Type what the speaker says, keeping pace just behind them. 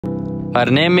Her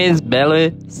name is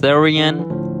Sarin.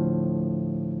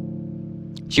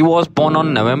 She was born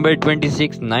on November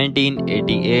 26,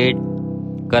 1988.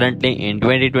 Currently in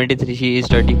 2023, she is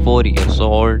 34 years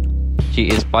old. She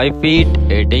is 5 feet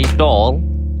 8 inches tall.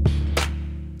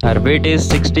 Her weight is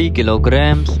 60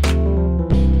 kilograms.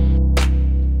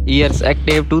 Years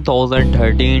active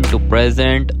 2013 to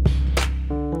present.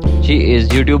 She is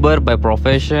YouTuber by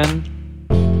profession.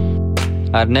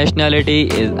 Her nationality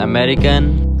is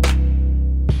American.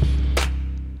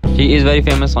 She is very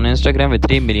famous on Instagram with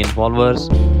 3 million followers.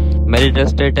 Marital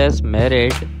status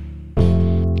married.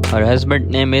 Her husband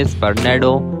name is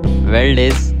Fernando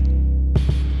Valdez.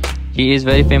 She is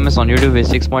very famous on YouTube with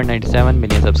 6.97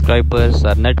 million subscribers.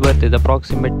 Her net worth is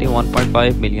approximately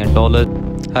 $1.5 million.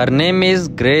 Her name is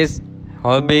Grace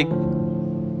Helbig.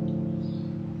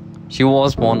 She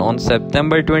was born on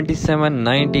September 27,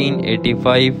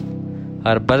 1985.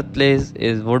 Her birthplace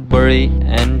is Woodbury,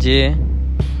 NJ.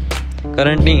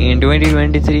 Currently in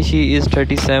 2023, she is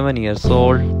 37 years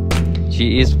old.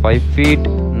 She is 5 feet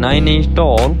 9 inches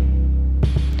tall.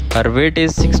 Her weight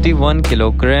is 61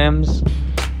 kilograms.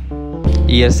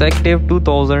 Years active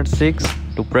 2006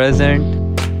 to present.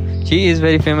 She is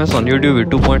very famous on YouTube with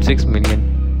 2.6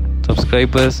 million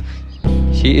subscribers.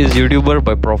 She is YouTuber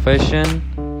by profession.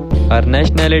 Her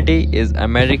nationality is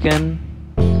American.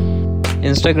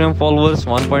 Instagram followers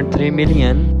 1.3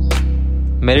 million.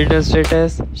 Marital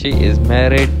status, she is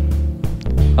married.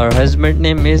 Her husband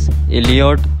name is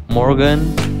Elliot Morgan.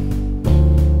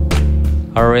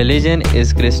 Her religion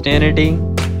is Christianity.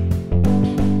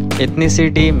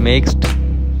 Ethnicity mixed.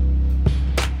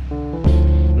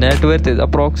 Net worth is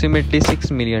approximately $6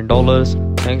 million.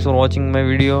 Thanks for watching my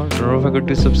video. Don't forget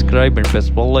to subscribe and press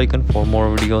bell icon for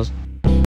more videos.